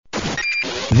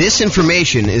This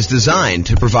information is designed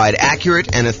to provide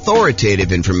accurate and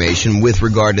authoritative information with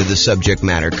regard to the subject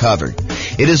matter covered.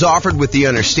 It is offered with the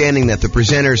understanding that the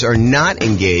presenters are not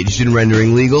engaged in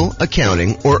rendering legal,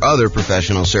 accounting, or other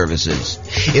professional services.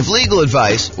 If legal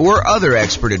advice or other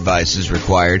expert advice is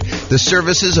required, the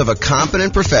services of a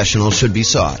competent professional should be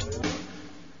sought.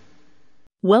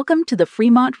 Welcome to the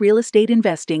Fremont Real Estate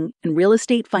Investing and Real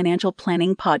Estate Financial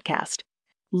Planning Podcast.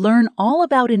 Learn all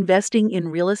about investing in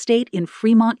real estate in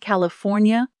Fremont,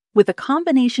 California, with a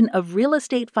combination of real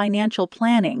estate financial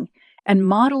planning and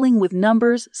modeling with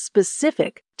numbers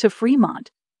specific to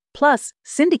Fremont, plus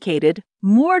syndicated,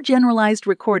 more generalized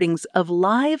recordings of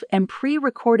live and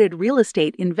pre-recorded real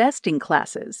estate investing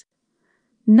classes.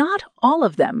 Not all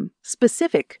of them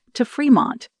specific to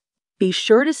Fremont. Be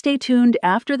sure to stay tuned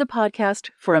after the podcast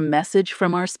for a message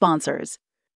from our sponsors.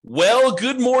 Well,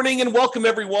 good morning and welcome,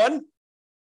 everyone.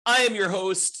 I am your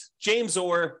host, James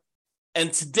Orr,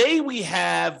 and today we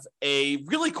have a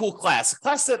really cool class, a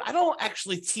class that I don't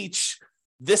actually teach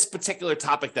this particular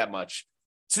topic that much.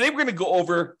 Today we're going to go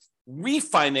over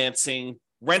refinancing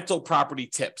rental property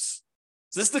tips.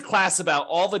 So this is the class about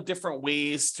all the different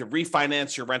ways to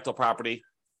refinance your rental property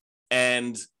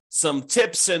and some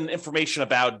tips and information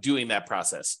about doing that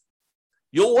process.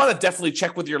 You'll want to definitely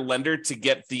check with your lender to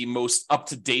get the most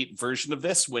up-to-date version of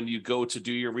this when you go to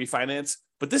do your refinance.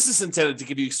 But this is intended to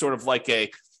give you sort of like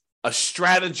a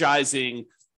strategizing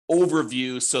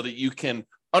overview so that you can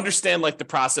understand like the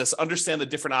process, understand the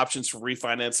different options for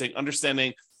refinancing,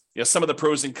 understanding some of the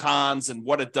pros and cons and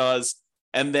what it does,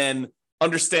 and then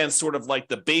understand sort of like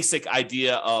the basic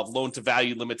idea of loan to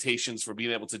value limitations for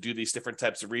being able to do these different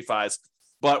types of refis.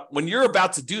 But when you're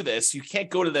about to do this, you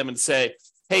can't go to them and say,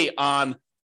 hey, on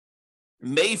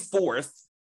May 4th,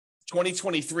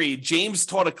 2023, James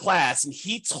taught a class and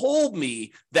he told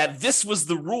me that this was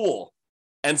the rule.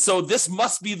 And so this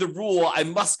must be the rule. I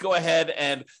must go ahead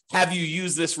and have you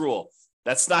use this rule.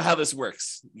 That's not how this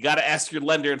works. You got to ask your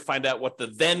lender and find out what the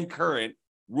then current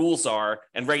rules are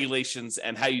and regulations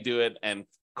and how you do it and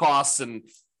costs and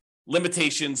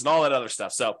limitations and all that other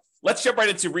stuff. So let's jump right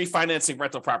into refinancing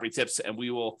rental property tips and we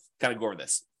will kind of go over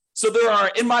this. So there are,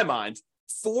 in my mind,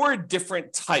 4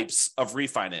 different types of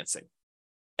refinancing.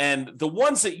 And the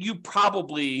ones that you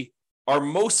probably are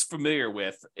most familiar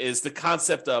with is the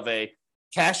concept of a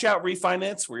cash out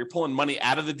refinance where you're pulling money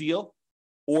out of the deal,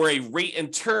 or a rate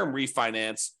and term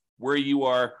refinance where you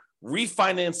are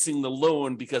refinancing the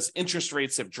loan because interest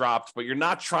rates have dropped, but you're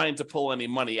not trying to pull any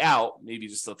money out, maybe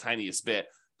just the tiniest bit,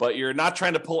 but you're not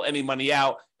trying to pull any money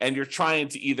out and you're trying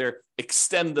to either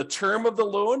extend the term of the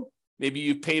loan. Maybe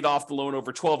you've paid off the loan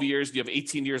over 12 years, you have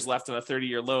 18 years left on a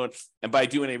 30-year loan, and by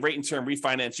doing a rate and term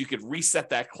refinance, you could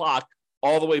reset that clock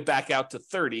all the way back out to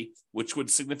 30, which would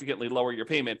significantly lower your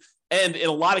payment. And in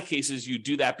a lot of cases, you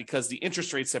do that because the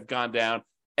interest rates have gone down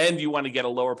and you want to get a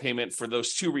lower payment for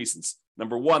those 2 reasons.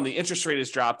 Number 1, the interest rate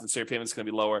has dropped, and so your payment's going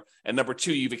to be lower. And number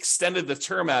 2, you've extended the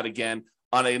term out again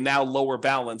on a now lower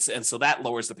balance, and so that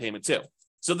lowers the payment too.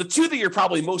 So the 2 that you're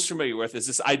probably most familiar with is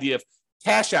this idea of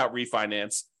cash out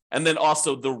refinance, and then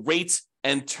also the rate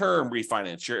and term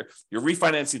refinance. You're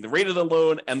refinancing the rate of the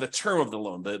loan and the term of the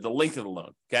loan, the length of the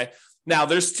loan, okay? Now,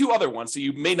 there's 2 other ones that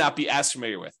you may not be as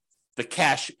familiar with. The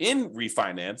cash in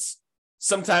refinance.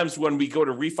 Sometimes when we go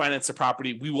to refinance a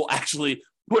property, we will actually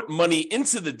put money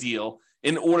into the deal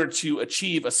in order to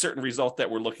achieve a certain result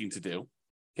that we're looking to do,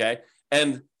 okay?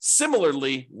 And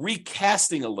similarly,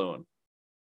 recasting a loan.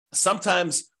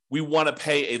 Sometimes we want to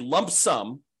pay a lump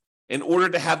sum in order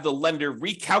to have the lender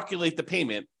recalculate the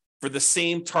payment for the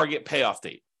same target payoff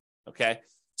date, okay?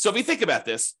 So if you think about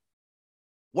this,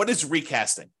 what is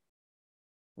recasting?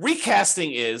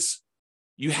 Recasting is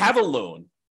you have a loan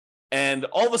and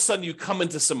all of a sudden you come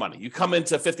into some money. You come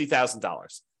into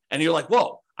 $50,000 and you're like,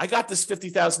 whoa, I got this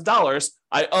 $50,000.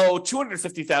 I owe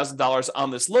 $250,000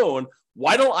 on this loan.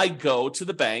 Why don't I go to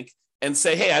the bank and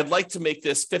say, hey, I'd like to make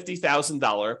this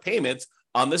 $50,000 payment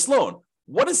on this loan?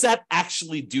 What does that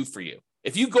actually do for you?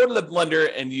 If you go to the lender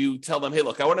and you tell them, hey,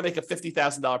 look, I want to make a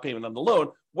 $50,000 payment on the loan,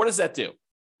 what does that do?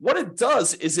 What it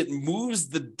does is it moves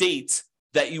the date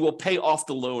that you will pay off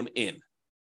the loan in.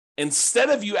 Instead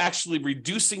of you actually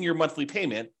reducing your monthly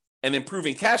payment and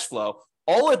improving cash flow,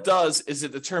 all it does is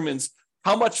it determines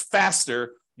how much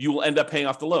faster you will end up paying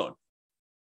off the loan.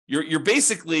 You're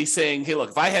basically saying, hey, look,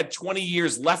 if I had 20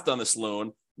 years left on this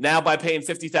loan, now by paying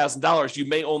 $50,000, you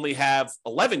may only have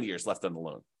 11 years left on the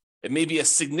loan. It may be a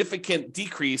significant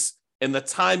decrease in the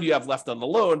time you have left on the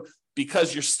loan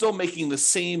because you're still making the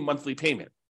same monthly payment.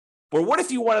 But what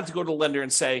if you wanted to go to the lender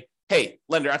and say, hey,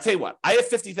 lender, I'll tell you what, I have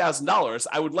 $50,000.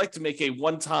 I would like to make a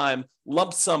one-time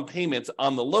lump sum payment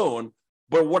on the loan,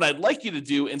 But what I'd like you to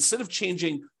do, instead of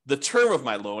changing the term of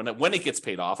my loan when it gets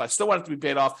paid off, I still want it to be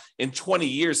paid off in 20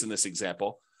 years in this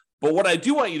example. But what I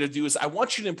do want you to do is I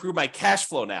want you to improve my cash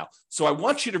flow now. So I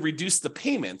want you to reduce the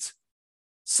payment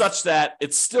such that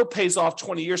it still pays off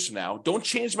 20 years from now. Don't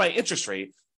change my interest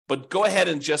rate, but go ahead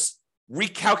and just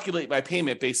recalculate my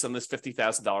payment based on this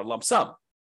 $50,000 lump sum.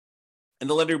 And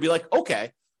the lender would be like,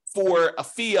 okay, for a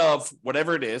fee of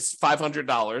whatever it is,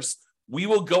 $500, we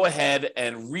will go ahead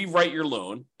and rewrite your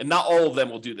loan. And not all of them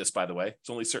will do this, by the way. It's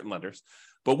only certain lenders.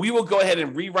 But we will go ahead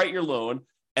and rewrite your loan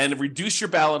and reduce your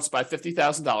balance by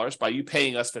 $50,000 by you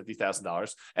paying us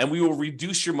 $50,000. And we will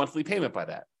reduce your monthly payment by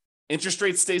that. Interest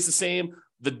rate stays the same.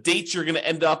 The date you're going to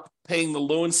end up paying the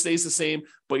loan stays the same,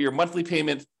 but your monthly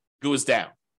payment goes down.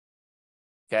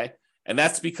 Okay? And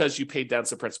that's because you paid down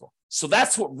some principal. So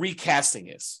that's what recasting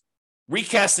is.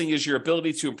 Recasting is your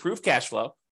ability to improve cash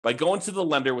flow by going to the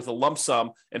lender with a lump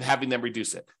sum and having them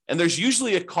reduce it. And there's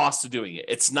usually a cost to doing it.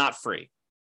 It's not free.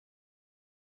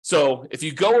 So if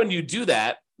you go and you do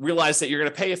that, realize that you're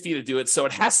going to pay a fee to do it. So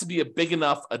it has to be a big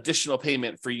enough additional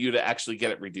payment for you to actually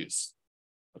get it reduced.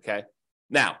 Okay.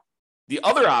 Now, the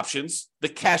other options, the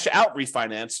cash out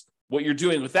refinance, what you're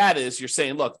doing with that is you're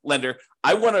saying, look, lender,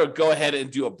 I want to go ahead and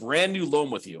do a brand new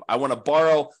loan with you. I want to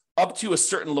borrow up to a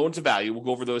certain loan to value. We'll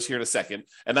go over those here in a second.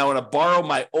 And I want to borrow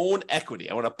my own equity.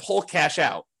 I want to pull cash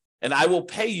out and I will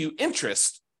pay you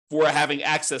interest for having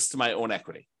access to my own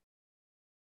equity.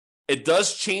 It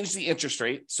does change the interest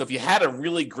rate. So if you had a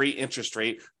really great interest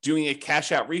rate, doing a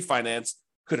cash out refinance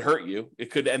could hurt you.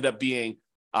 It could end up being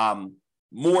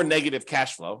more negative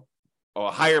cash flow or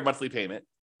a higher monthly payment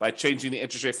by changing the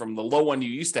interest rate from the low one you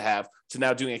used to have to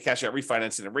now doing a cash out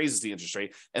refinance, and it raises the interest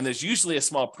rate. And there's usually a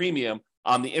small premium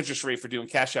on the interest rate for doing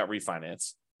cash out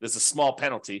refinance. There's a small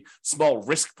penalty, small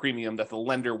risk premium that the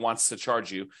lender wants to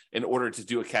charge you in order to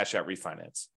do a cash out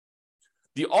refinance.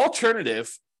 The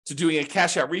alternative to doing a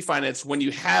cash out refinance, when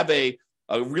you have a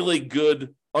really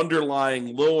good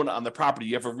underlying loan on the property,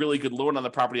 you have a really good loan on the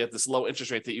property at this low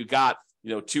interest rate that you got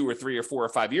 2 or 3 or 4 or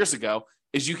 5 years ago,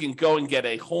 is you can go and get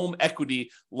a home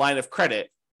equity line of credit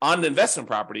on an investment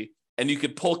property, and you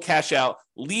could pull cash out,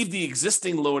 leave the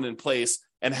existing loan in place,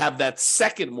 and have that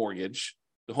second mortgage,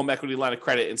 the home equity line of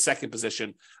credit, in second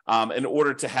position in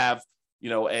order to have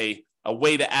a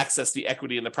way to access the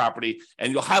equity in the property.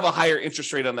 And you'll have a higher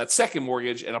interest rate on that second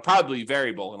mortgage, and it'll probably be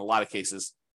variable in a lot of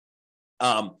cases.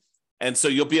 And so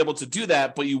you'll be able to do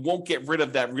that, but you won't get rid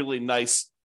of that really nice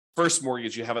first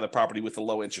mortgage you have on the property with a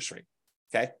low interest rate.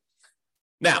 Okay.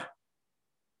 Now,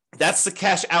 that's the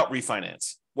cash out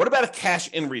refinance. What about a cash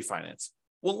in refinance?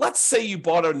 Well, let's say you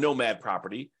bought a nomad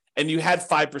property and you had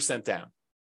 5% down,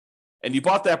 and you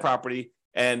bought that property,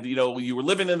 and you were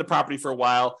living in the property for a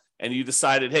while, and you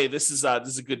decided, hey, this is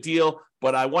a good deal,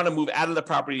 but I want to move out of the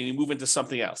property, and you move into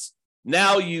something else.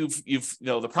 Now you've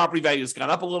the property value has gone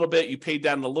up a little bit. You paid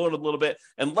down the loan a little bit,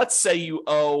 and let's say you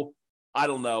owe, I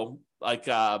don't know, like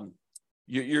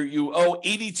you owe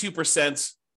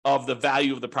 82% of the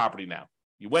value of the property now.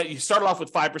 You started off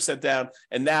with 5% down,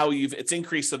 and now it's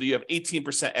increased so that you have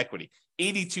 18% equity,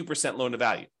 82% loan to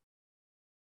value.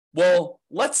 Well,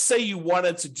 let's say you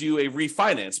wanted to do a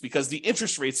refinance because the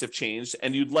interest rates have changed,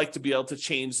 and you'd like to be able to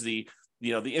change the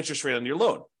interest rate on your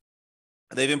loan.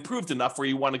 They've improved enough where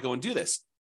you want to go and do this,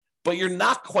 but you're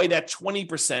not quite at 20%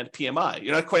 PMI.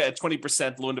 You're not quite at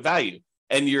 20% loan to value,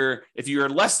 and if you're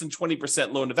less than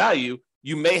 20% loan to value,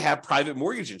 you may have private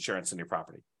mortgage insurance on your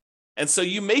property. And so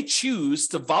you may choose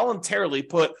to voluntarily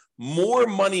put more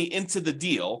money into the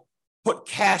deal, put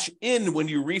cash in when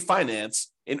you refinance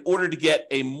in order to get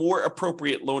a more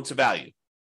appropriate loan to value,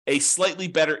 a slightly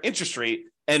better interest rate,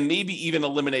 and maybe even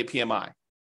eliminate PMI.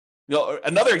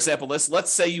 Another example of this,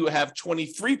 let's say you have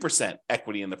 23%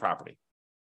 equity in the property.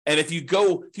 And if you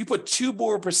put 2%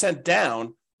 more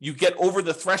down, you get over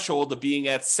the threshold of being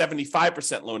at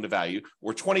 75% loan to value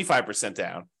or 25%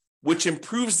 down, which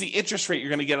improves the interest rate you're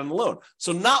going to get on the loan.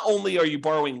 So not only are you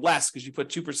borrowing less because you put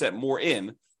 2% more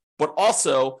in, but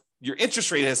also your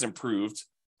interest rate has improved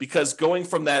because going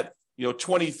from that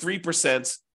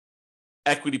 23%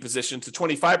 equity position to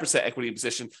 25% equity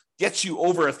position gets you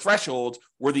over a threshold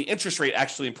where the interest rate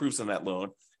actually improves on that loan.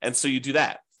 And so you do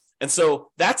that. And so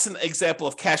that's an example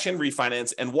of cash in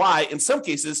refinance, and why in some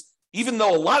cases, even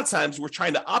though a lot of times we're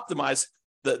trying to optimize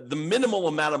the minimal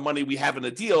amount of money we have in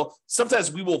a deal,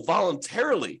 sometimes we will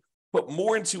voluntarily put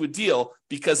more into a deal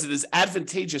because it is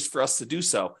advantageous for us to do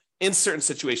so in certain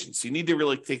situations. So you need to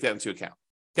really take that into account.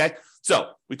 Okay. So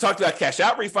we talked about cash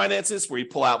out refinances where you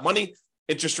pull out money,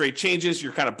 interest rate changes,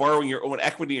 you're kind of borrowing your own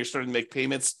equity, you're starting to make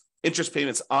interest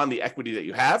payments on the equity that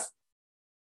you have.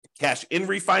 Cash in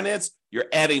refinance, you're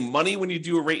adding money when you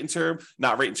do a rate and term,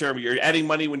 not rate and term. You're adding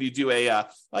money when you do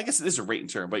I guess it is a rate and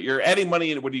term, but you're adding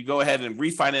money when you go ahead and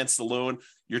refinance the loan.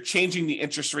 You're changing the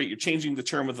interest rate. You're changing the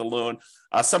term of the loan.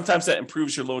 Sometimes that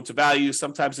improves your loan to value.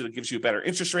 Sometimes it gives you a better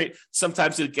interest rate.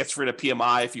 Sometimes it gets rid of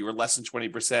PMI if you were less than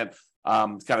 20%,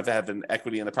 kind of have an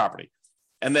equity in the property.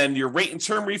 And then your rate and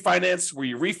term refinance, where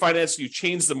you refinance, you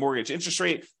change the mortgage interest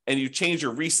rate and you change or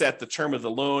reset the term of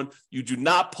the loan. You do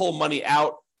not pull money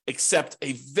out except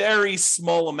a very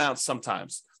small amount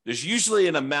sometimes. There's usually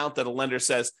an amount that a lender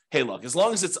says, hey, look, as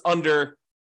long as it's under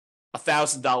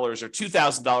 $1,000 or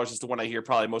 $2,000 is the one I hear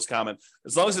probably most common.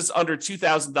 As long as it's under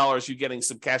 $2,000, you're getting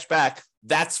some cash back,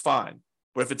 that's fine.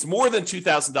 But if it's more than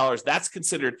 $2,000, that's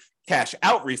considered cash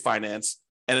out refinance,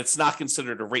 and it's not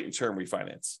considered a rate and term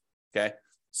refinance, okay?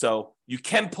 So you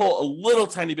can pull a little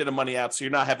tiny bit of money out, so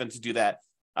you're not having to do that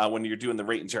when you're doing the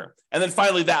rate and term. And then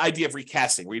finally, that idea of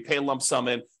recasting, where you pay a lump sum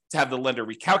in to have the lender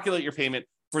recalculate your payment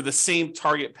for the same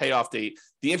target payoff date.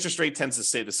 The interest rate tends to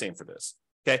stay the same for this.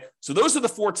 Okay, so those are the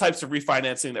 4 types of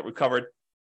refinancing that we covered.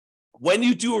 When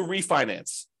you do a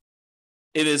refinance,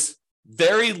 it is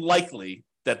very likely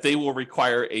that they will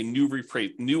require a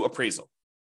new appraisal.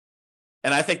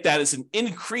 And I think that is an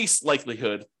increased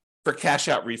likelihood for cash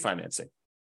out refinancing.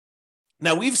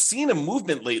 Now, we've seen a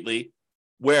movement lately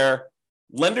where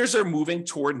lenders are moving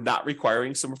toward not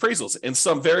requiring some appraisals in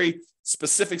some very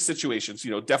specific situations.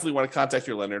 Definitely want to contact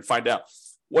your lender and find out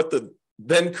what the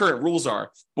then current rules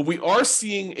are. But we are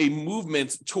seeing a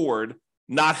movement toward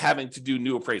not having to do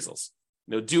new appraisals.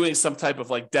 Doing some type of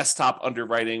like desktop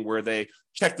underwriting where they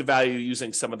check the value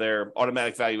using some of their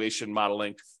automatic valuation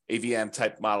modeling, AVM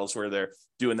type models where they're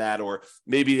doing that. Or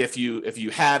maybe if you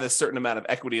had a certain amount of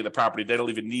equity in the property, they don't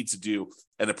even need to do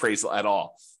an appraisal at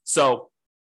all. So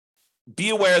be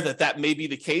aware that may be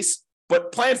the case,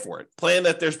 but plan for it. Plan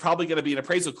that there's probably going to be an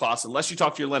appraisal cost unless you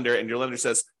talk to your lender and your lender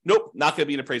says, nope, not going to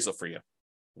be an appraisal for you.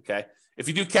 Okay. If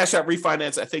you do cash out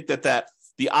refinance, I think that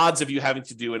the odds of you having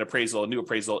to do a new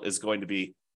appraisal is going to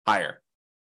be higher.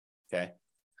 Okay.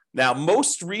 Now,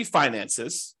 most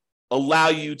refinances allow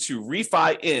you to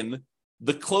refi in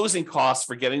the closing costs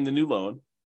for getting the new loan.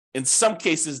 In some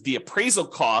cases, the appraisal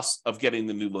costs of getting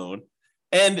the new loan.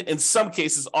 And in some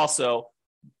cases, also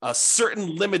a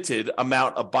certain limited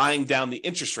amount of buying down the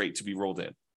interest rate to be rolled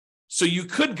in. So you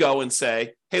could go and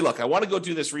say, hey, look, I want to go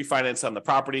do this refinance on the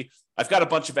property. I've got a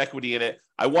bunch of equity in it.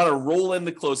 I want to roll in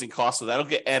the closing costs, so that'll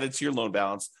get added to your loan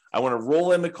balance. I want to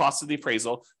roll in the cost of the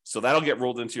appraisal, so that'll get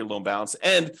rolled into your loan balance.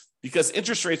 And because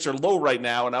interest rates are low right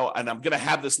now, and I'm going to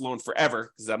have this loan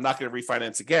forever because I'm not going to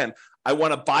refinance again, I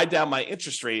want to buy down my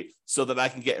interest rate so that I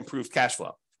can get improved cash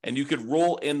flow. And you could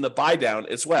roll in the buy down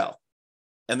as well.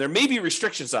 And there may be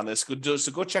restrictions on this,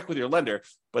 so go check with your lender.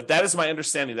 But that is my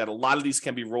understanding that a lot of these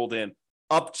can be rolled in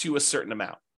up to a certain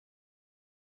amount.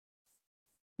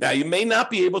 Now, you may not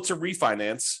be able to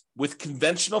refinance with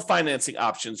conventional financing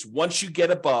options once you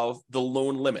get above the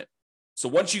loan limit. So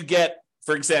once you get,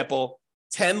 for example,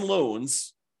 10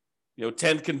 loans,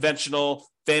 10 conventional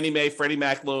Fannie Mae, Freddie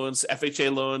Mac loans,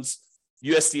 FHA loans,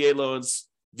 USDA loans,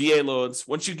 VA loans,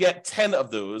 once you get 10 of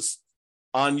those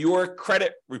on your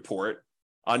credit report,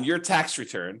 on your tax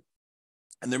return,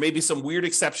 and there may be some weird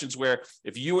exceptions where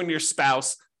if you and your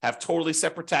spouse have totally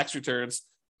separate tax returns,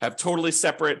 have totally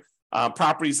separate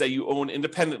properties that you own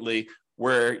independently,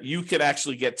 where you could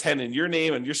actually get 10 in your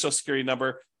name and your social security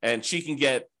number, and she can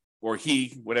get, or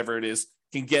he, whatever it is,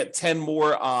 can get 10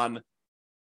 more on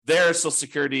their social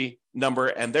security number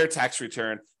and their tax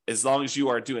return, as long as you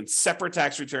are doing separate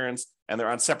tax returns and they're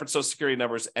on separate social security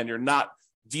numbers and you're not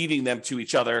deeding them to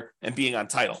each other and being on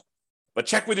title. But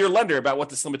check with your lender about what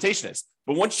this limitation is.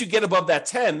 But once you get above that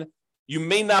 10, you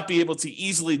may not be able to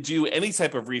easily do any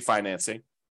type of refinancing,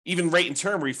 even rate and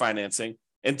term refinancing,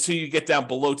 until you get down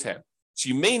below 10. So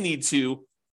you may need to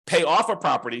pay off a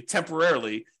property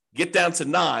temporarily, get down to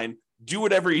 9, do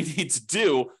whatever you need to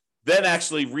do, then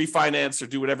actually refinance or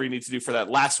do whatever you need to do for that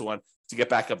last one to get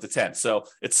back up to 10. So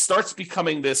it starts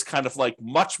becoming this kind of like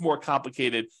much more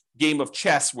complicated game of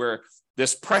chess where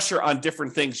there's pressure on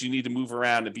different things you need to move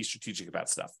around and be strategic about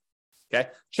stuff. Okay.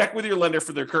 Check with your lender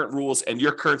for their current rules and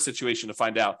your current situation to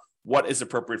find out what is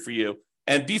appropriate for you,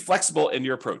 and be flexible in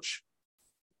your approach.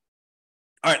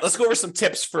 All right, let's go over some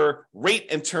tips for rate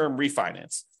and term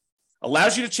refinance.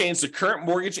 Allows you to change the current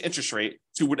mortgage interest rate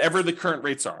to whatever the current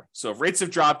rates are. So if rates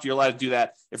have dropped, you're allowed to do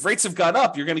that. If rates have gone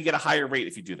up, you're going to get a higher rate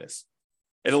if you do this.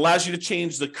 It allows you to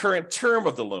change the current term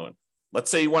of the loan. Let's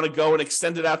say you want to go and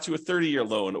extend it out to a 30-year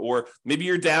loan, or maybe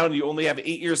you're down, you only have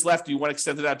 8 years left, you want to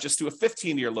extend it out just to a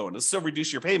 15-year loan. It'll still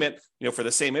reduce your payment, for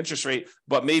the same interest rate,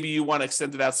 but maybe you want to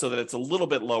extend it out so that it's a little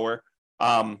bit lower.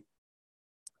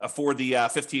 for the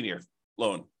 15-year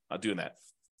loan, doing that.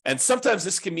 And sometimes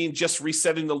this can mean just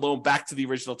resetting the loan back to the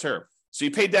original term. So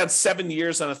you paid down 7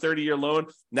 years on a 30-year loan.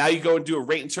 Now you go and do a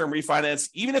rate and term refinance.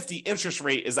 Even if the interest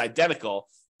rate is identical,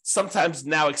 sometimes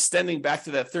now extending back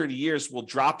to that 30 years will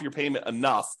drop your payment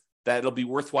enough that it'll be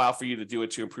worthwhile for you to do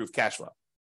it to improve cash flow.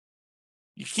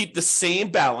 You keep the same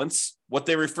balance, what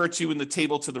they refer to in the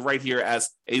table to the right here as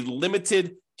a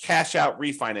limited cash out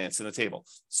refinance in the table.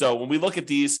 So when we look at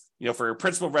these, for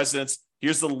principal residence,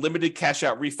 here's the limited cash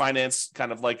out refinance,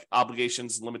 kind of like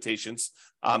obligations and limitations.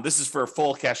 This is for a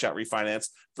full cash out refinance.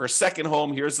 For a second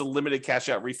home, here's the limited cash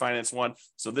out refinance one.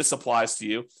 So this applies to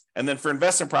you. And then for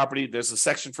investment property, there's a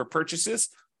section for purchases.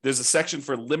 There's a section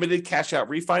for limited cash out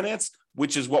refinance,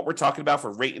 which is what we're talking about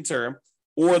for rate and term.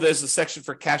 Or there's a section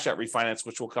for cash out refinance,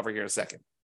 which we'll cover here in a second.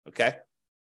 Okay.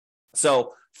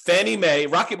 So Fannie Mae,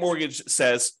 Rocket Mortgage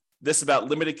says this about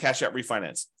limited cash out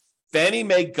refinance. Fannie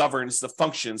Mae governs the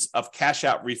functions of cash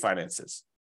out refinances.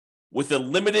 With a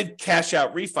limited cash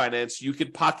out refinance, you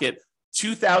could pocket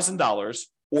 $2,000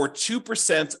 or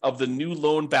 2% of the new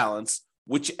loan balance,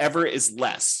 whichever is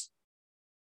less.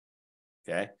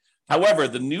 Okay. However,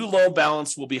 the new loan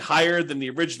balance will be higher than the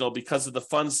original because of the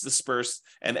funds dispersed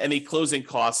and any closing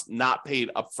costs not paid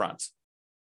upfront.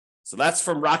 So that's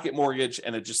from Rocket Mortgage,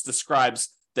 and it just describes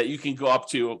that you can go up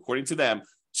to, according to them,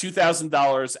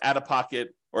 $2,000 out of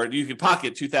pocket, or you can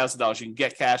pocket $2,000. You can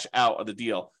get cash out of the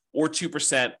deal, or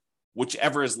 2%,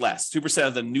 whichever is less, 2%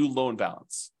 of the new loan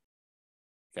balance.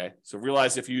 Okay, so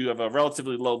realize if you have a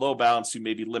relatively low balance, you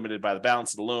may be limited by the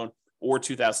balance of the loan, or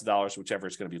 $2,000, whichever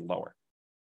is going to be lower.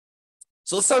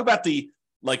 So let's talk about the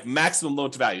maximum loan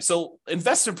to value. So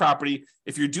investment property,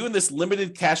 if you're doing this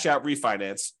limited cash out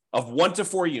refinance of 1 to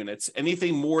 4 units,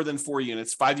 anything more than 4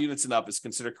 units, 5 units and up is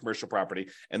considered commercial property.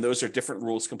 And those are different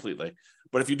rules completely.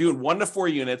 But if you're doing 1 to 4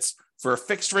 units for a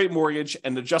fixed rate mortgage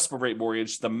and adjustable rate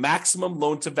mortgage, the maximum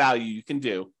loan to value you can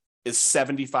do is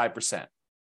 75%.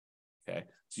 Okay.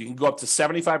 So you can go up to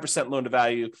 75% loan to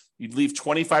value. You'd leave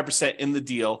 25% in the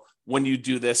deal when you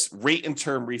do this rate and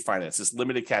term refinance, this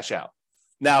limited cash out.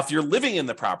 Now, if you're living in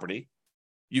the property,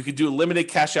 you could do a limited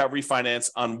cash out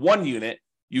refinance on 1 unit.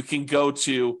 You can go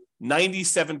to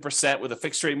 97% with a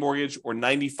fixed rate mortgage or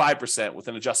 95% with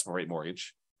an adjustable rate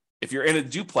mortgage. If you're in a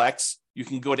duplex, you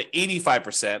can go to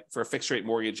 85% for a fixed rate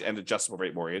mortgage and adjustable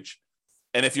rate mortgage.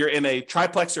 And if you're in a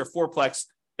triplex or a fourplex,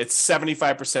 it's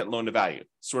 75% loan to value,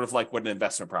 sort of like what an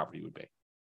investment property would be.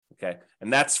 Okay.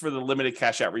 And that's for the limited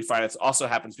cash out refinance. Also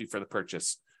happens to be for the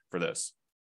purchase for those.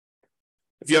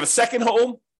 If you have a second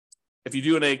home, if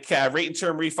you're doing a rate and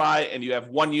term refi and you have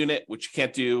 1 unit, which you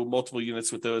can't do multiple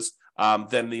units with those,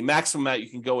 then the maximum amount you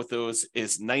can go with those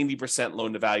is 90%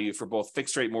 loan to value for both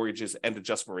fixed rate mortgages and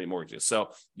adjustable rate mortgages. So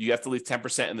you have to leave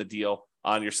 10% in the deal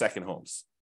on your second homes.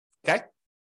 Okay.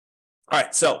 All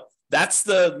right. So that's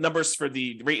the numbers for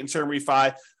the rate and term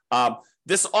refi.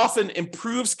 This often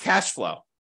improves cash flow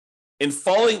in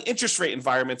falling interest rate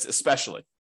environments, especially.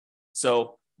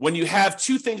 So when you have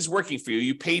 2 things working for you,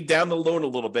 you paid down the loan a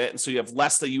little bit, and so you have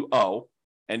less that you owe,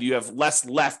 and you have less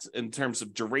left in terms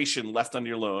of duration left on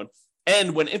your loan.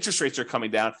 And when interest rates are coming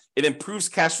down, it improves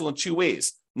cash flow in 2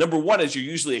 ways. Number one is you're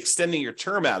usually extending your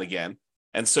term out again,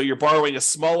 and so you're borrowing a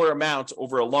smaller amount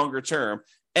over a longer term.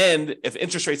 And if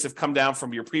interest rates have come down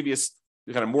from your previous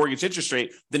kind of mortgage interest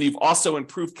rate, then you've also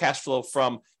improved cash flow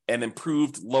from an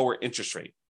improved lower interest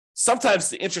rate. Sometimes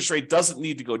the interest rate doesn't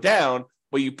need to go down,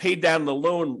 but you paid down the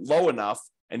loan low enough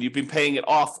and you've been paying it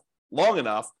off long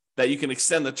enough that you can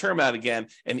extend the term out again.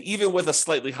 And even with a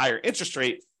slightly higher interest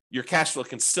rate, your cash flow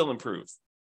can still improve.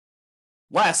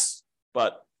 Less,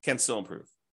 but can still improve.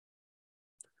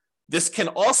 This can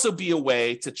also be a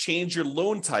way to change your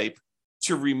loan type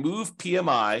to remove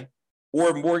PMI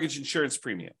or mortgage insurance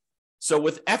premium. So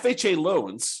with FHA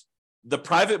loans, the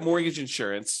private mortgage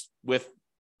insurance with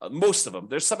most of them,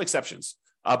 there's some exceptions,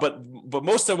 but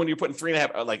most of them when you're putting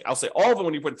 3.5%, I'll say all of them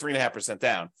when you're putting 3.5%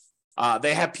 down,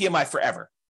 they have PMI forever.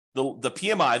 The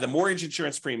PMI, the mortgage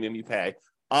insurance premium you pay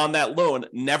on that loan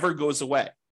never goes away.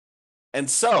 And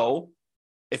so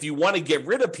if you want to get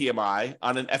rid of PMI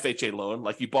on an FHA loan,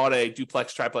 like you bought a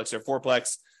duplex, triplex, or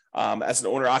fourplex as an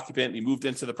owner occupant, you moved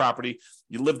into the property,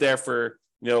 you lived there for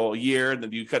a year, and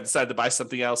then you decided to buy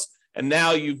something else. And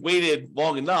now you've waited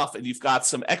long enough and you've got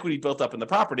some equity built up in the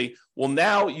property. Well,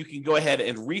 now you can go ahead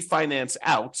and refinance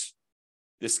out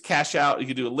this cash out. You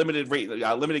can do a limited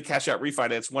cash out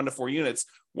refinance, 1 to 4 units,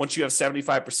 once you have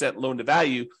 75% loan to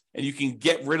value, and you can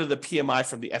get rid of the PMI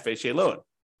from the FHA loan.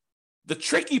 The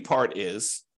tricky part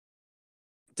is,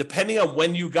 depending on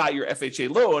when you got your FHA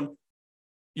loan,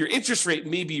 your interest rate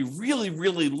may be really,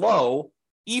 really low,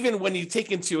 even when you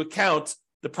take into account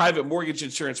the private mortgage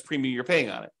insurance premium you're paying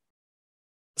on it.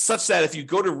 Such that if you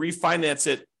go to refinance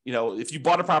it, if you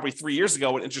bought a property 3 years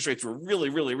ago when interest rates were really,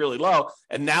 really, really low,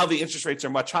 and now the interest rates are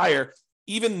much higher,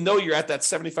 even though you're at that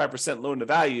 75% loan to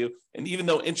value, and even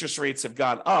though interest rates have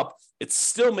gone up, it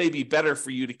still may be better for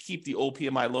you to keep the old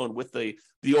PMI loan with the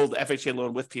old FHA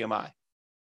loan with PMI.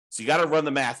 So you got to run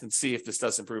the math and see if this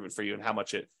does improve it for you and how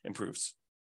much it improves.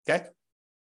 Okay.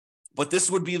 But this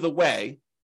would be the way,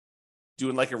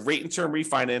 doing like a rate and term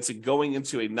refinance and going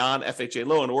into a non-FHA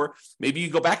loan, or maybe you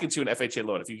go back into an FHA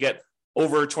loan. If you get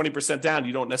over 20% down,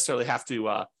 you don't necessarily have to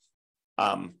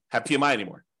have PMI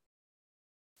anymore.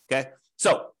 Okay.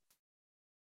 So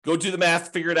go do the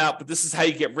math, figure it out. But this is how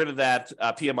you get rid of that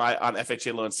PMI on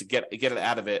FHA loans to get it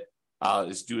out of it,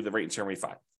 is do the rate and term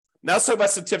refi. Now let's talk about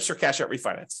some tips for cash out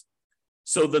refinance.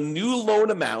 So the new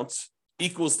loan amount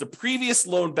equals the previous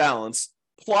loan balance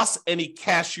plus any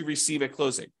cash you receive at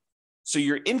closing. So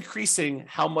you're increasing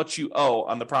how much you owe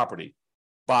on the property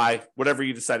by whatever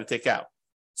you decide to take out.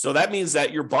 So that means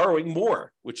that you're borrowing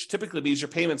more, which typically means your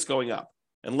payment's going up,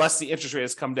 unless the interest rate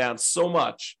has come down so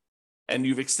much and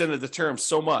you've extended the term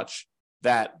so much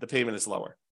that the payment is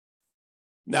lower.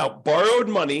 Now, borrowed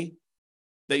money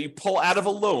that you pull out of a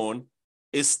loan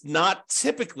is not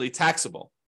typically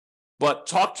taxable, but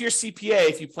talk to your CPA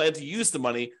if you plan to use the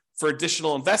money for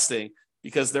additional investing,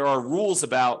 because there are rules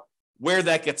about where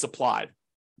that gets applied.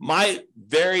 My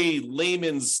very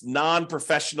layman's,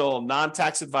 non-professional,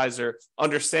 non-tax advisor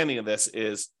understanding of this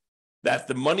is that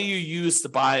the money you use to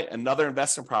buy another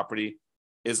investment property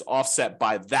is offset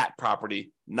by that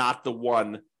property, not the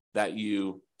one that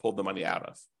you pulled the money out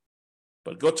of.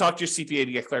 But go talk to your CPA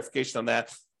to get clarification on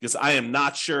that, because I am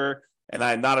not sure, and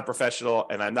I am not a professional,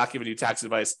 and I'm not giving you tax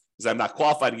advice because I'm not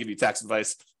qualified to give you tax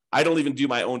advice. I don't even do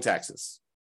my own taxes.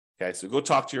 Okay, so go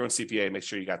talk to your own CPA and make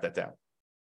sure you got that down.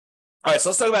 All right, so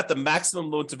let's talk about the maximum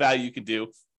loan to value you can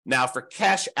do now for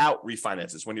cash out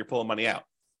refinances when you're pulling money out.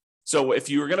 So if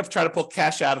you were going to try to pull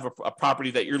cash out of a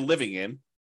property that you're living in,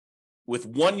 with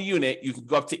one unit, you can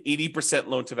go up to 80%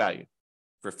 loan to value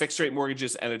for fixed rate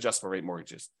mortgages and adjustable rate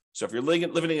mortgages. So if you're living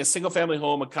in a single family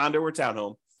home, a condo or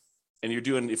townhome, and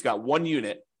you've got one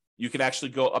unit, you can actually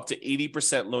go up to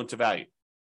 80% loan to value.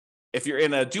 If you're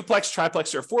in a duplex,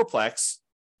 triplex, or fourplex,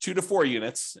 2 to 4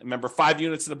 units, remember 5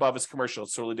 units and above is commercial,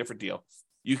 it's a totally different deal.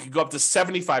 You can go up to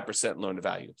 75% loan to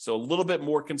value. So a little bit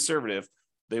more conservative.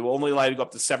 They will only allow you to go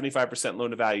up to 75%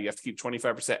 loan to value. You have to keep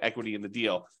 25% equity in the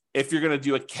deal if you're going to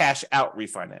do a cash out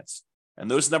refinance.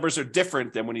 And those numbers are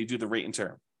different than when you do the rate and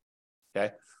term.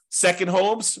 Okay. Second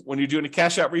homes, when you're doing a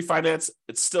cash out refinance,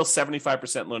 it's still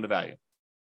 75% loan to value.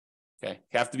 Okay.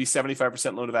 You have to be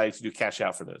 75% loan to value to do cash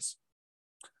out for those.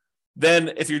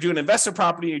 Then if you're doing investment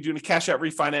property, you're doing a cash out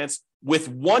refinance with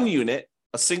one unit,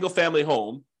 a single family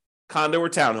home, condo or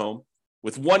townhome,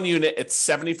 with one unit, it's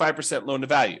 75% loan to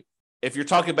value. If you're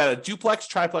talking about a duplex,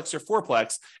 triplex, or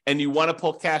fourplex, and you want to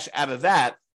pull cash out of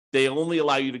that, they only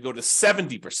allow you to go to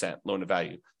 70% loan to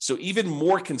value. So even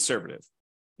more conservative.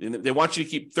 They want you to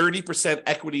keep 30%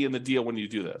 equity in the deal when you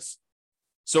do this.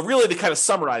 So really, to kind of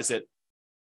summarize it,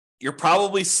 you're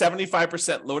probably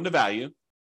 75% loan to value,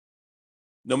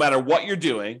 no matter what you're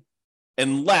doing,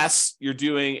 unless you're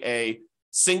doing a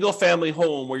single family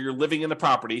home where you're living in the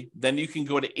property, then you can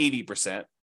go to 80%.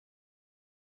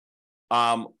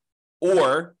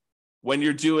 Or when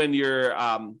you're doing your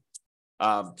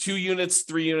 2 units,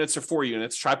 3 units, or 4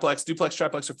 units, triplex, duplex,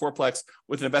 triplex, or fourplex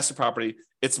with an investment property,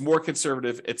 it's more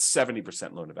conservative. It's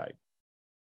 70% loan to value.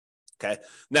 Okay.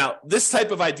 Now, this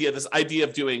idea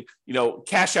of doing,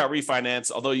 cash out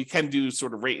refinance, although you can do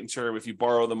sort of rate and term if you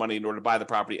borrow the money in order to buy the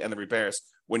property and the repairs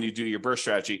when you do your burst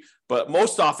strategy. But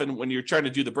most often when you're trying to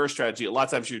do the burst strategy, a lot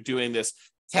of times you're doing this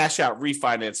cash out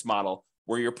refinance model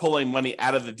where you're pulling money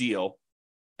out of the deal.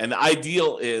 And the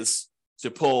ideal is to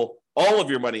pull all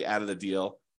of your money out of the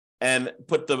deal and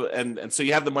and so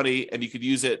you have the money and you could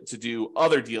use it to do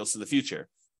other deals in the future.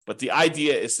 But the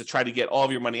idea is to try to get all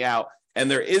of your money out. And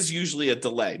there is usually a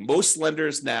delay. Most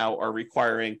lenders now are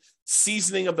requiring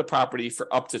seasoning of the property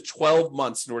for up to 12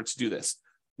 months in order to do this.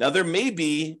 Now, there may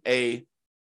be a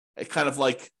kind of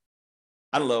like,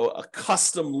 a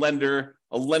custom lender,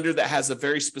 a lender that has a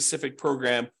very specific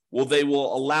program. Well, they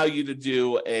will allow you to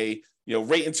do a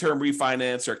rate and term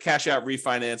refinance or cash out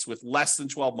refinance with less than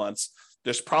 12 months.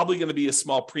 There's probably going to be a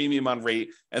small premium on rate.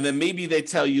 And then maybe they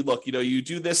tell you, look, you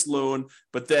do this loan,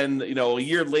 but then, a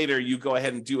year later, you go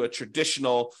ahead and do a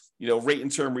traditional, rate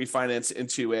and term refinance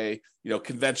into a,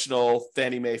 conventional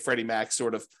Fannie Mae, Freddie Mac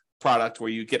sort of product where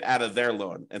you get out of their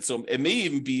loan. And so it may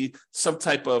even be some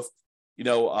type of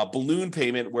a balloon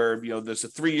payment where, there's a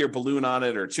 3-year balloon on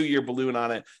it or a 2-year balloon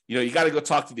on it. You got to go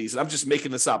talk to these. And I'm just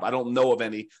making this up. I don't know of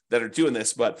any that are doing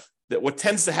this, but what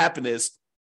tends to happen is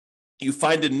you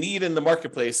find a need in the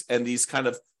marketplace and these kind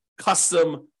of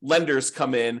custom lenders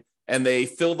come in and they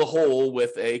fill the hole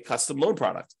with a custom loan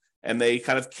product. And they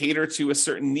kind of cater to a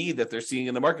certain need that they're seeing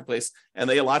in the marketplace. And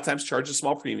they a lot of times charge a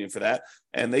small premium for that.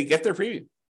 And they get their premium,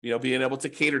 being able to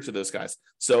cater to those guys.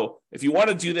 So if you want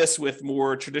to do this with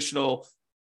more traditional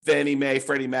Fannie Mae,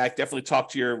 Freddie Mac, definitely talk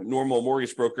to your normal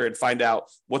mortgage broker and find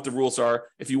out what the rules are.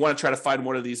 If you want to try to find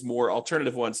one of these more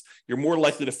alternative ones, you're more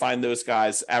likely to find those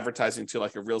guys advertising to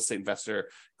like a real estate investor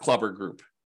club or group.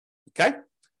 Okay.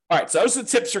 All right. So those are the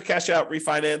tips for cash out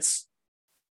refinance.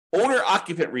 Owner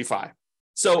occupant refi.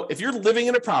 So if you're living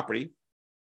in a property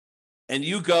and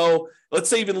you go, let's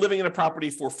say you've been living in a property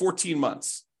for 14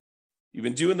 months, you've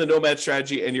been doing the nomad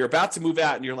strategy and you're about to move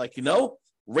out and you're like,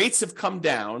 rates have come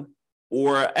down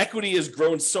or equity has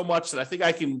grown so much that I think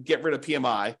I can get rid of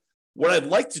PMI. What I'd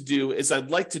like to do is I'd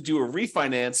like to do a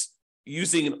refinance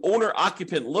using an owner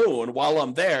occupant loan while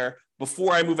I'm there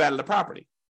before I move out of the property.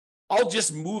 I'll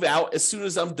just move out as soon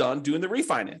as I'm done doing the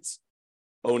refinance.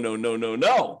 Oh,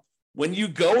 no. When you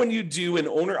go and you do an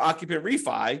owner-occupant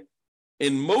refi,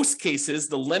 in most cases,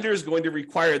 the lender is going to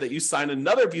require that you sign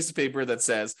another piece of paper that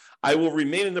says, I will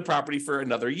remain in the property for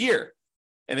another year.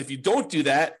 And if you don't do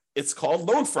that, it's called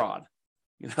loan fraud.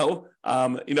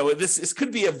 This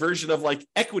could be a version of like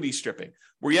equity stripping,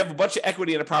 where you have a bunch of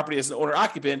equity in a property as an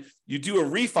owner-occupant, you do a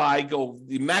refi,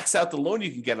 you max out the loan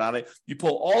you can get on it, you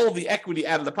pull all of the equity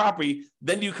out of the property,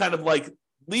 then you kind of like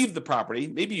leave the property.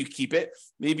 Maybe you keep it.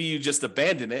 Maybe you just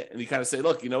abandon it. And you kind of say,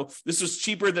 look, this was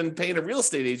cheaper than paying a real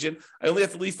estate agent. I only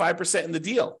have to leave 5% in the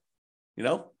deal.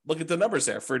 Look at the numbers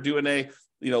there for doing a,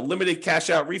 limited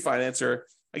cash out refinance, or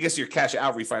I guess your cash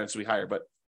out refinance would be higher, but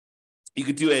you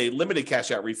could do a limited cash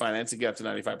out refinance and get up to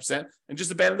 95% and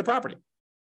just abandon the property.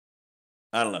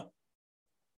 I don't know.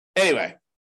 Anyway,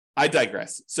 I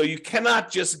digress. So you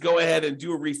cannot just go ahead and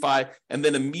do a refi and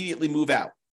then immediately move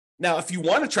out. Now, if you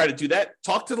want to try to do that,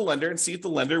 talk to the lender and see if the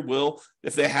lender will,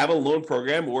 if they have a loan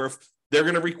program or if they're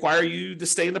going to require you to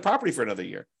stay in the property for another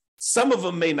year. Some of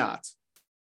them may not,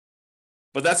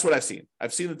 but that's what I've seen.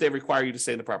 I've seen that they require you to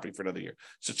stay in the property for another year.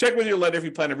 So check with your lender if you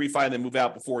plan to refi and then move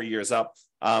out before a year is up.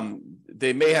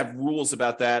 They may have rules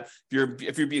about that.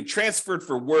 If you're being transferred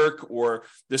for work or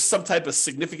there's some type of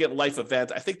significant life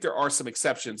event, I think there are some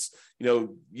exceptions.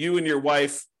 You and your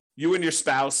wife, you and your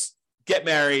spouse get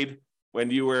married. When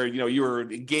you were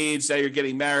engaged, now you're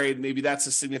getting married. Maybe that's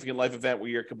a significant life event where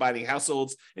you're combining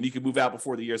households and you can move out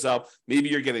before the year's up. Maybe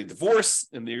you're getting divorced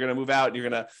and you're going to move out and you're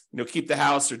going to, keep the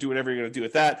house or do whatever you're going to do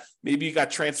with that. Maybe you got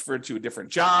transferred to a different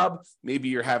job. Maybe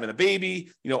you're having a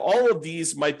baby. All of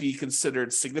these might be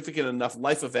considered significant enough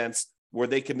life events where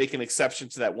they can make an exception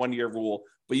to that 1-year rule.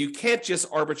 But you can't just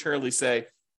arbitrarily say,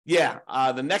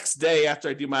 the next day after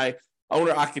I do my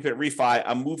owner occupant refi,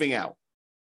 I'm moving out.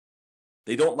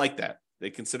 They don't like that. They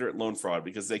consider it loan fraud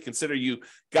because they consider you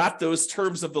got those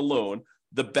terms of the loan,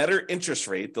 the better interest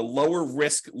rate, the lower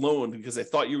risk loan because they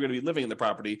thought you were going to be living in the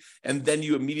property, and then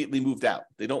you immediately moved out.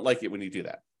 They don't like it when you do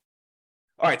that.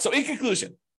 All right, so in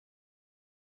conclusion,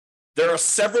 there are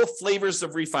several flavors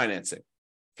of refinancing.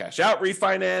 Cash out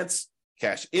refinance,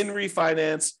 cash in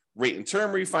refinance, rate and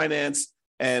term refinance,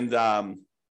 and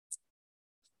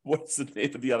what's the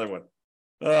name of the other one?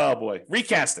 Oh boy,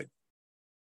 recasting.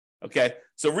 Okay,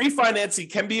 so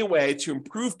refinancing can be a way to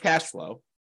improve cash flow.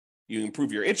 You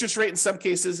improve your interest rate in some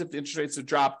cases. If the interest rates have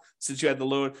dropped since you had the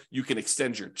loan, you can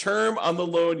extend your term on the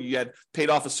loan. You had paid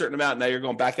off a certain amount. Now you're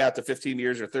going back out to 15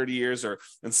 years or 30 years, or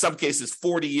in some cases,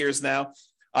 40 years now.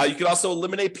 You can also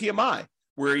eliminate PMI,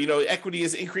 where, equity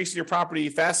is increasing your property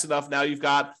fast enough. Now you've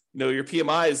got, your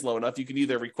PMI is low enough. You can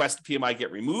either request PMI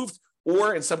get removed,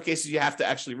 or in some cases, you have to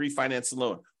actually refinance the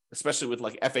loan, especially with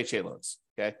like FHA loans.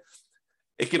 Okay.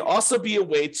 It can also be a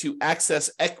way to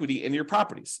access equity in your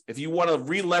properties. If you want to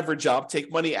re-leverage up,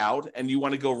 take money out, and you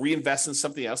want to go reinvest in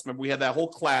something else. Remember, we had that whole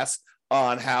class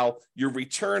on how your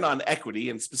return on equity,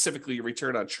 and specifically your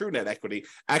return on true net equity,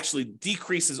 actually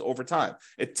decreases over time.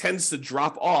 It tends to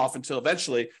drop off until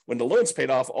eventually, when the loan's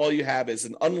paid off, all you have is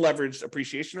an unleveraged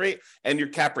appreciation rate and your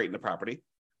cap rate in the property.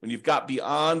 When you've got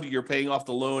beyond your paying off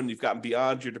the loan, you've gotten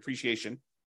beyond your depreciation,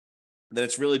 then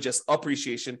it's really just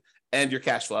appreciation and your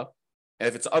cash flow. And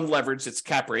if it's unleveraged, it's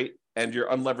cap rate and your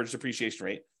unleveraged depreciation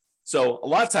rate. So a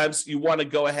lot of times you want to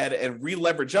go ahead and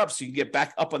re-leverage up so you can get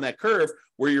back up on that curve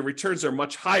where your returns are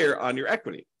much higher on your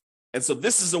equity. And so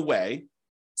this is a way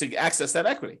to access that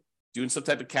equity, doing some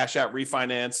type of cash out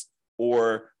refinance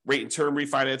or rate and term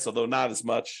refinance, although not as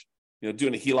much.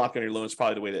 doing a HELOC on your loan is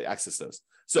probably the way to access those.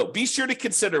 So be sure to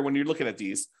consider when you're looking at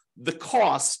these, the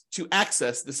cost to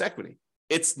access this equity.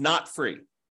 It's not free.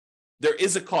 There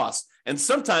is a cost. And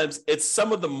sometimes it's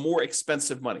some of the more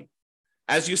expensive money.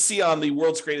 As you see on the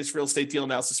World's Greatest Real Estate Deal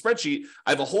Analysis spreadsheet,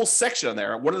 I have a whole section on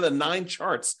there. One of the 9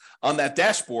 charts on that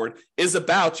dashboard is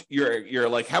about your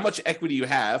like how much equity you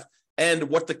have and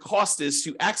what the cost is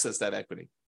to access that equity.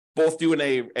 Both doing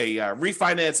a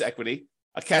refinance equity,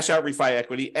 a cash out refi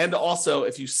equity, and also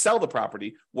if you sell the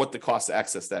property, what the cost to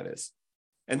access that is.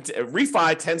 And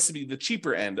refi tends to be the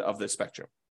cheaper end of the spectrum.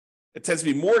 It tends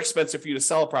to be more expensive for you to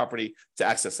sell a property to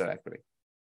access that equity.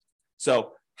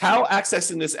 So how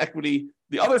accessing this equity,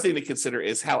 the other thing to consider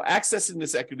is how accessing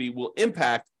this equity will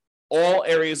impact all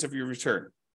areas of your return.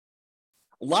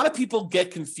 A lot of people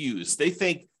get confused. They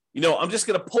think, I'm just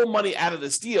going to pull money out of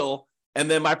this deal and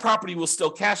then my property will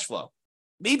still cash flow.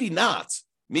 Maybe not.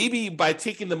 Maybe by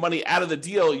taking the money out of the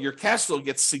deal, your cash flow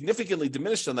gets significantly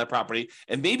diminished on that property,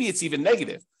 and maybe it's even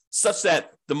negative, such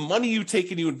that the money you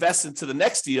take and you invest into the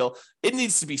next deal, it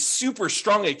needs to be super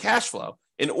strong at cash flow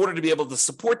in order to be able to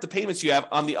support the payments you have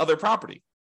on the other property.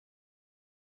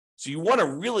 So you want to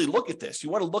really look at this. You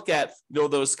want to look at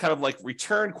those kind of like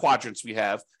return quadrants we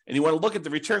have, and you want to look at the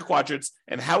return quadrants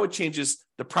and how it changes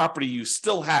the property you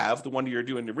still have, the one you're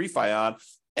doing the refi on,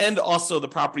 and also the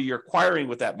property you're acquiring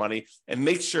with that money, and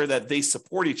make sure that they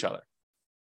support each other.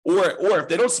 Or if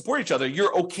they don't support each other,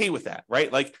 you're okay with that,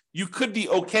 right? Like you could be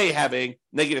okay having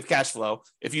negative cash flow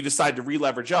if you decide to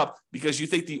re-leverage up because you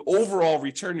think the overall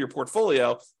return in your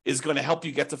portfolio is going to help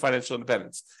you get to financial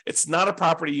independence. It's not a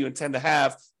property you intend to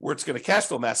have where it's going to cash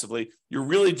flow massively. You're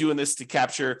really doing this to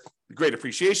capture the great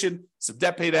appreciation, some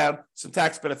debt pay down, some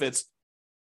tax benefits,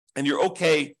 and you're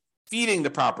okay feeding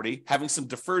the property, having some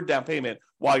deferred down payment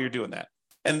while you're doing that.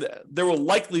 And there will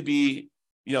likely be,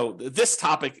 this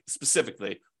topic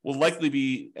specifically will likely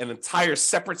be an entire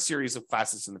separate series of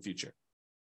classes in the future.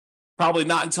 Probably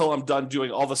not until I'm done doing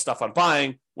all the stuff on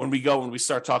buying when we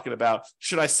start talking about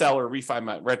should I sell or refi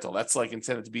my rental. That's like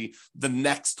intended to be the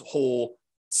next whole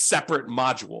separate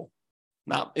module,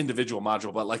 not individual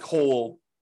module, but like whole,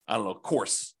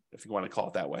 course, if you want to call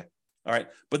it that way. All right.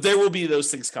 But there will be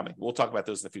those things coming. We'll talk about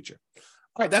those in the future.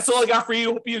 All right. That's all I got for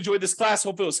you. Hope you enjoyed this class.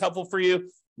 Hope it was helpful for you,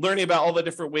 learning about all the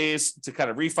different ways to kind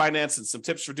of refinance and some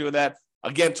tips for doing that.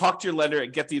 Again, talk to your lender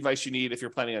and get the advice you need if you're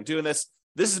planning on doing this.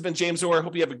 This has been James Orr.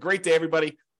 Hope you have a great day,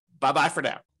 everybody. Bye-bye for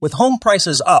now. With home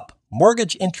prices up,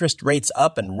 mortgage interest rates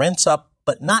up, and rents up,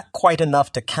 but not quite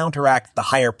enough to counteract the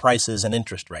higher prices and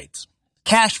interest rates.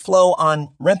 Cash flow on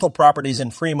rental properties in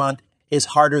Fremont is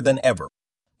harder than ever.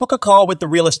 Book a call with the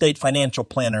Real Estate Financial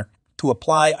Planner to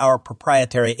apply our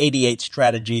proprietary 88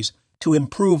 strategies to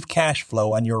improve cash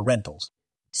flow on your rentals.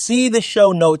 See the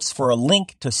show notes for a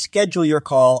link to schedule your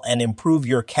call and improve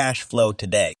your cash flow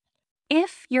today.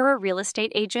 If you're a real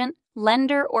estate agent,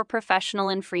 lender, or professional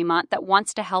in Fremont that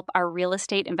wants to help our real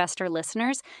estate investor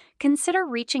listeners, consider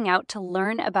reaching out to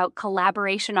learn about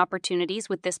collaboration opportunities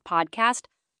with this podcast.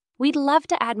 We'd love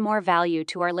to add more value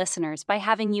to our listeners by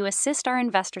having you assist our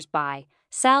investors buy,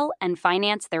 sell, and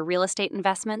finance their real estate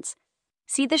investments.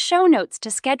 See the show notes to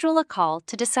schedule a call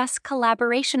to discuss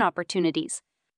collaboration opportunities.